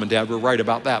 my mom and dad were right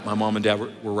about that. My mom and dad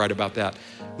were right about that.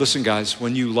 Listen, guys,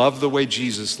 when you love the way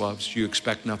Jesus loves, you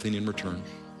expect nothing in return.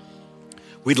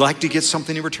 We'd like to get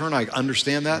something in return. I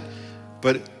understand that.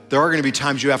 But there are going to be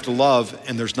times you have to love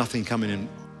and there's nothing coming in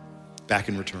back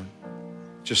in return.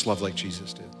 Just love like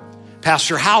Jesus did.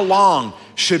 Pastor, how long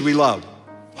should we love?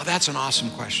 Well, that's an awesome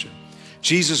question.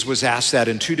 Jesus was asked that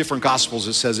in 2 different gospels.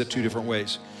 It says it 2 different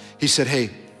ways. He said, hey,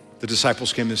 the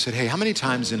disciples came and said, hey, how many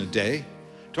times in a day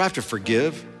do I have to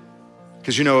forgive?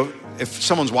 Because you know, if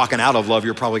someone's walking out of love,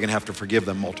 you're probably going to have to forgive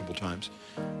them multiple times.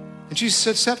 And Jesus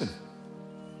said 7.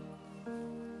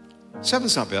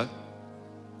 7's not bad.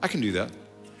 I can do that.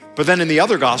 But then in the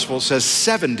other gospel, it says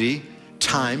 70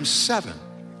 times 7.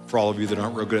 For all of you that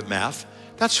aren't real good at math,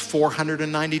 that's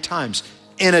 490 times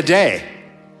in a day.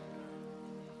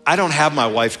 I don't have my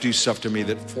wife do stuff to me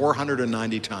that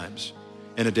 490 times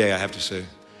in a day I have to say,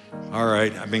 all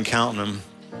right, I've been counting them.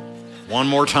 One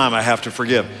more time I have to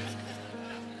forgive.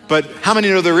 But how many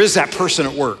know there is that person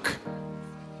at work?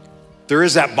 There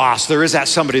is that boss, there is that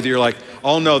somebody that you're like,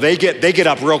 oh no, they get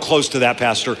up real close to that,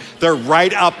 pastor. They're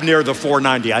right up near the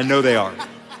 490, I know they are.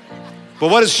 But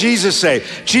what does Jesus say?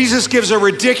 Jesus gives a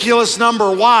ridiculous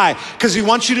number. Why? Because he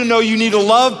wants you to know you need to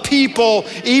love people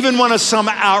even when it's some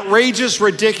outrageous,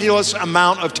 ridiculous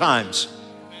amount of times.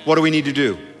 What do we need to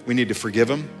do? We need to forgive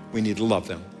them. We need to love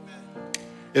them.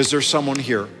 Is there someone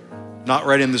here, not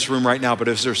right in this room right now, but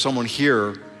is there someone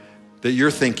here that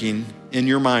you're thinking in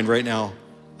your mind right now,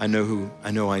 I need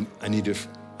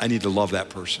to love that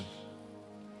person.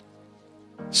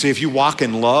 See, if you walk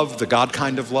in love, the God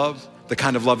kind of love, the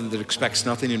kind of love that expects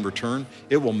nothing in return,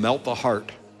 it will melt the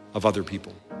heart of other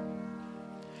people.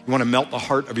 You want to melt the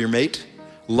heart of your mate?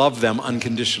 Love them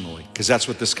unconditionally, because that's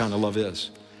what this kind of love is.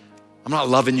 I'm not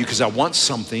loving you because I want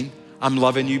something. I'm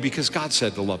loving you because God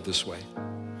said to love this way.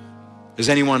 Is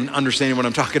anyone understanding what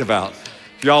I'm talking about?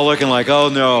 Y'all looking like, oh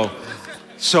no.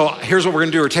 So here's what we're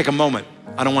gonna do, or take a moment.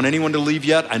 I don't want anyone to leave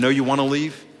yet. I know you wanna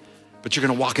leave, but you're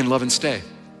gonna walk in love and stay.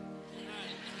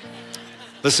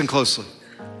 Listen closely.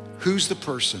 Who's the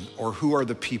person or who are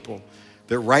the people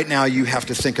that right now you have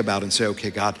to think about and say, okay,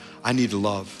 God, I need to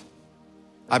love.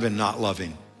 I've been not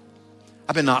loving.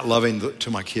 I've been not loving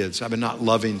to my kids. I've been not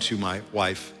loving to my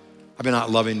wife. I've been not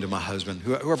loving to my husband,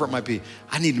 whoever it might be.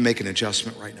 I need to make an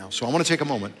adjustment right now. So I wanna take a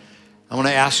moment. I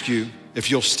wanna ask you if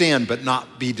you'll stand but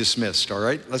not be dismissed, all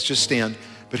right? Let's just stand.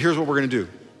 But here's what we're gonna do.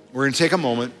 We're gonna take a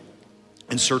moment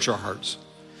and search our hearts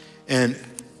and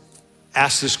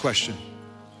ask this question.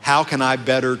 How can I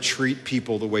better treat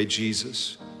people the way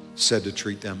Jesus said to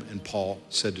treat them and Paul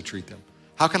said to treat them?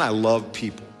 How can I love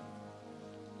people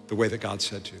the way that God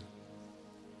said to?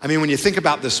 I mean, when you think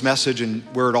about this message and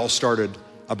where it all started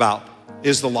about,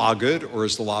 is the law good or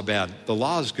is the law bad? The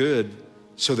law is good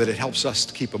so that it helps us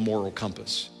to keep a moral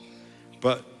compass.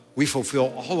 But we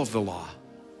fulfill all of the law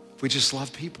if we just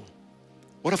love people.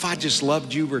 What if I just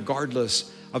loved you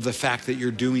regardless of the fact that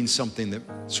you're doing something that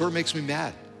sort of makes me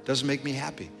mad? Doesn't make me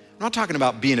happy. I'm not talking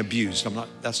about being abused.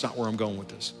 That's not where I'm going with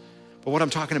this. But what I'm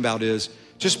talking about is,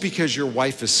 just because your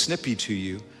wife is snippy to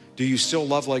you, do you still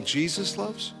love like Jesus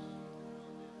loves?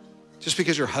 Just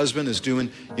because your husband is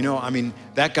doing,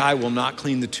 that guy will not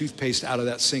clean the toothpaste out of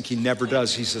that sink. He never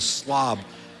does. He's a slob.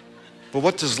 But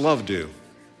what does love do?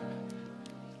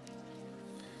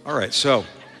 All right, so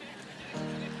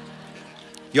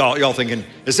y'all thinking,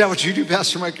 is that what you do,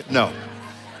 Pastor Mike? No,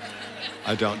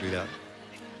 I don't do that.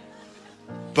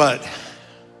 But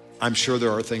I'm sure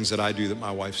there are things that I do that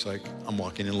my wife's like, I'm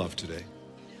walking in love today.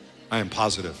 I am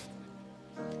positive.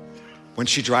 When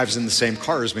she drives in the same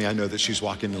car as me, I know that she's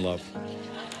walking in love.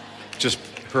 Just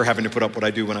her having to put up what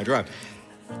I do when I drive.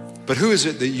 But who is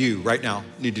it that you right now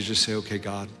need to just say, okay,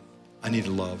 God, I need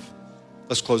to love.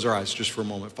 Let's close our eyes just for a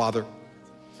moment. Father,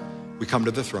 we come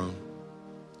to the throne.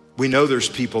 We know there's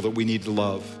people that we need to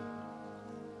love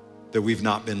that we've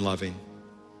not been loving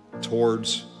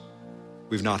towards.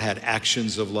 We've not had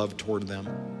actions of love toward them.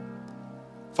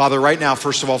 Father, right now,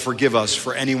 first of all, forgive us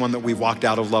for anyone that we've walked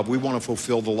out of love. We want to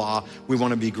fulfill the law. We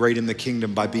want to be great in the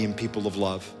kingdom by being people of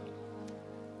love.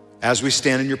 As we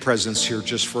stand in your presence here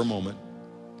just for a moment,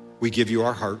 we give you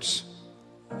our hearts.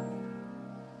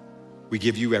 We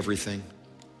give you everything.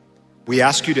 We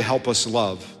ask you to help us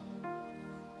love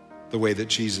the way that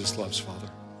Jesus loves, Father.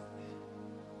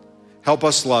 Help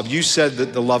us love. You said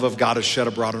that the love of God is shed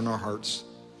abroad in our hearts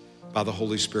by the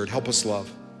Holy Spirit. Help us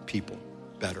love people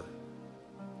better.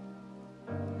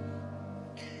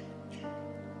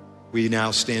 We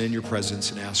now stand in your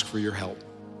presence and ask for your help.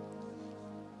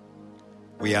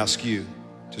 We ask you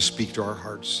to speak to our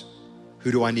hearts.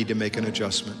 Who do I need to make an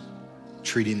adjustment?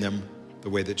 Treating them the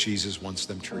way that Jesus wants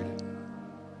them treated.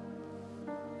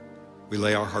 We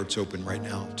lay our hearts open right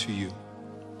now to you.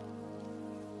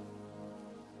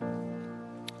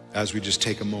 As we just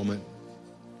take a moment,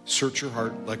 search your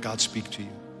heart, let God speak to you.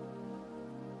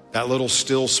 That little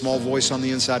still small voice on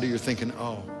the inside of you thinking,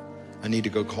 oh, I need to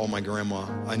go call my grandma.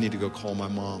 I need to go call my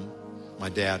mom, my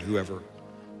dad, whoever.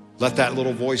 Let that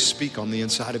little voice speak on the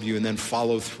inside of you and then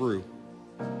follow through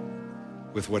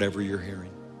with whatever you're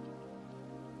hearing.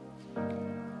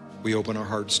 We open our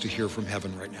hearts to hear from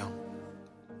heaven right now.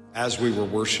 As we were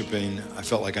worshiping, I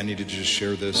felt like I needed to just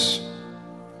share this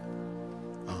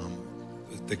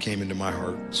that came into my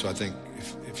heart. So I think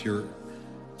if you're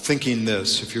thinking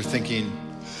this, if you're thinking,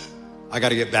 I got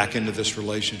to get back into this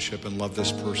relationship and love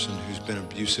this person who's been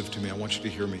abusive to me, I want you to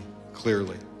hear me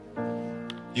clearly.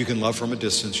 You can love from a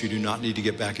distance. You do not need to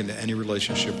get back into any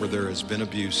relationship where there has been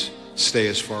abuse. Stay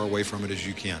as far away from it as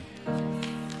you can.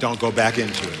 Don't go back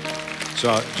into it. So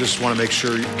I just want to make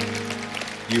sure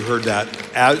you heard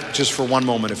that. Just for one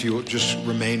moment, if you just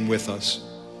remain with us.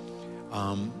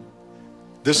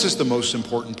 This is the most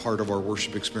important part of our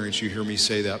worship experience. You hear me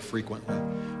say that frequently.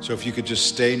 So if you could just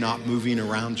stay not moving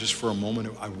around just for a moment,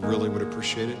 I really would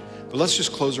appreciate it. But let's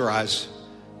just close our eyes,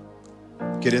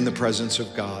 get in the presence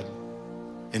of God.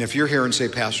 And if you're here and say,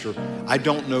 Pastor, I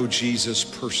don't know Jesus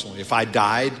personally. If I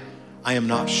died, I am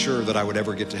not sure that I would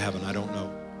ever get to heaven. I don't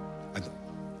know.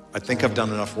 I think I've done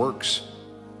enough works.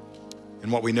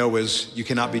 And what we know is you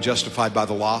cannot be justified by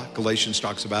the law. Galatians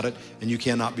talks about it. And you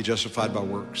cannot be justified by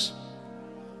works.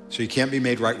 So you can't be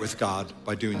made right with God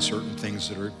by doing certain things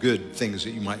that are good things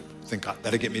that you might think,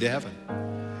 that'll get me to heaven.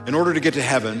 In order to get to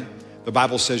heaven, the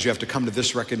Bible says you have to come to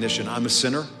this recognition. I'm a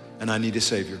sinner and I need a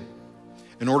Savior.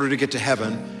 In order to get to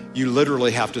heaven, you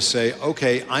literally have to say,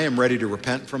 okay, I am ready to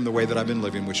repent from the way that I've been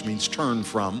living, which means turn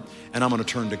from, and I'm going to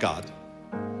turn to God.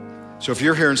 So if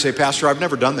you're here and say, Pastor, I've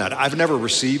never done that. I've never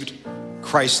received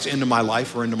Christ into my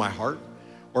life or into my heart.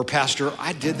 Or Pastor,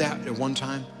 I did that at one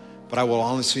time, but I will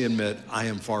honestly admit I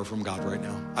am far from God right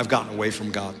now. I've gotten away from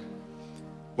God.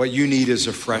 What you need is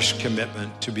a fresh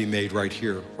commitment to be made right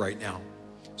here, right now.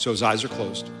 So his eyes are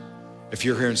closed. If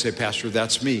you're here and say, Pastor,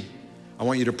 that's me, I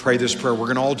want you to pray this prayer. We're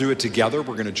going to all do it together.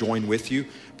 We're going to join with you.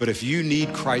 But if you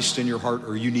need Christ in your heart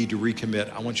or you need to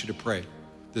recommit, I want you to pray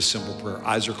this simple prayer.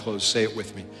 Eyes are closed. Say it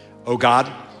with me. Oh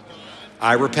God,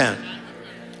 I repent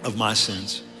of my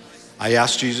sins. I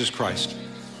ask Jesus Christ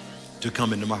to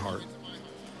come into my heart.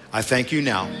 I thank you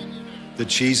now that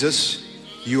Jesus,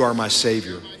 you are my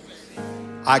Savior.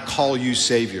 I call you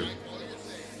Savior.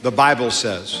 The Bible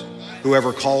says,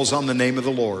 whoever calls on the name of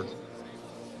the Lord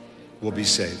will be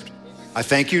saved. I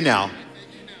thank you now,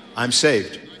 I'm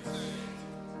saved.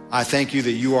 I thank you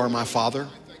that you are my Father,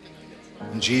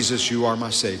 and Jesus, you are my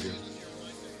Savior.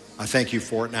 I thank you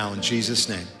for it now in Jesus'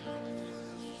 name.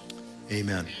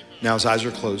 Amen. Now his eyes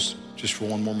are closed, just for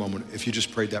one more moment. If you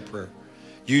just prayed that prayer,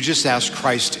 you just asked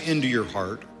Christ into your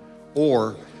heart,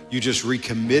 or you just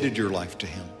recommitted your life to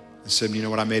him and said, you know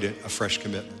what, I made it a fresh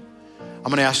commitment. I'm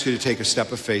going to ask you to take a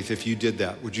step of faith. If you did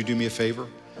that, would you do me a favor?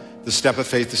 The step of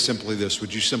faith is simply this.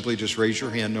 Would you simply just raise your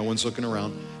hand? No one's looking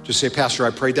around. Just say, Pastor, I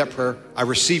prayed that prayer. I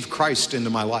received Christ into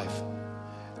my life.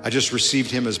 I just received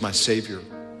him as my Savior.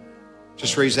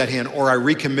 Just raise that hand. Or I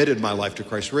recommitted my life to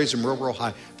Christ. Raise them real, real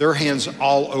high. There are hands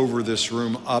all over this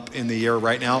room up in the air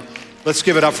right now. Let's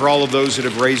give it up for all of those that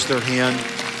have raised their hand.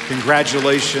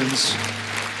 Congratulations.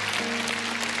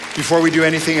 Before we do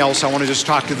anything else, I want to just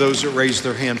talk to those that raised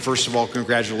their hand. First of all,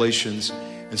 congratulations.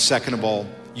 And second of all,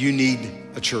 you need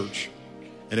a church.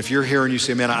 And if you're here and you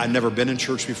say, man, I've never been in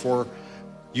church before,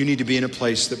 you need to be in a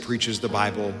place that preaches the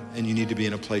Bible, and you need to be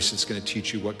in a place that's going to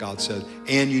teach you what God said,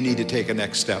 and you need to take a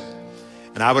next step.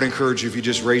 And I would encourage you, if you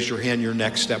just raise your hand, your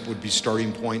next step would be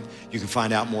Starting Point. You can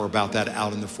find out more about that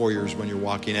out in the foyers when you're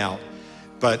walking out.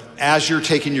 But as you're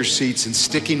taking your seats and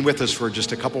sticking with us for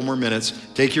just a couple more minutes,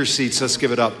 take your seats. Let's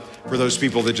give it up for those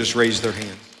people that just raised their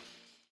hand.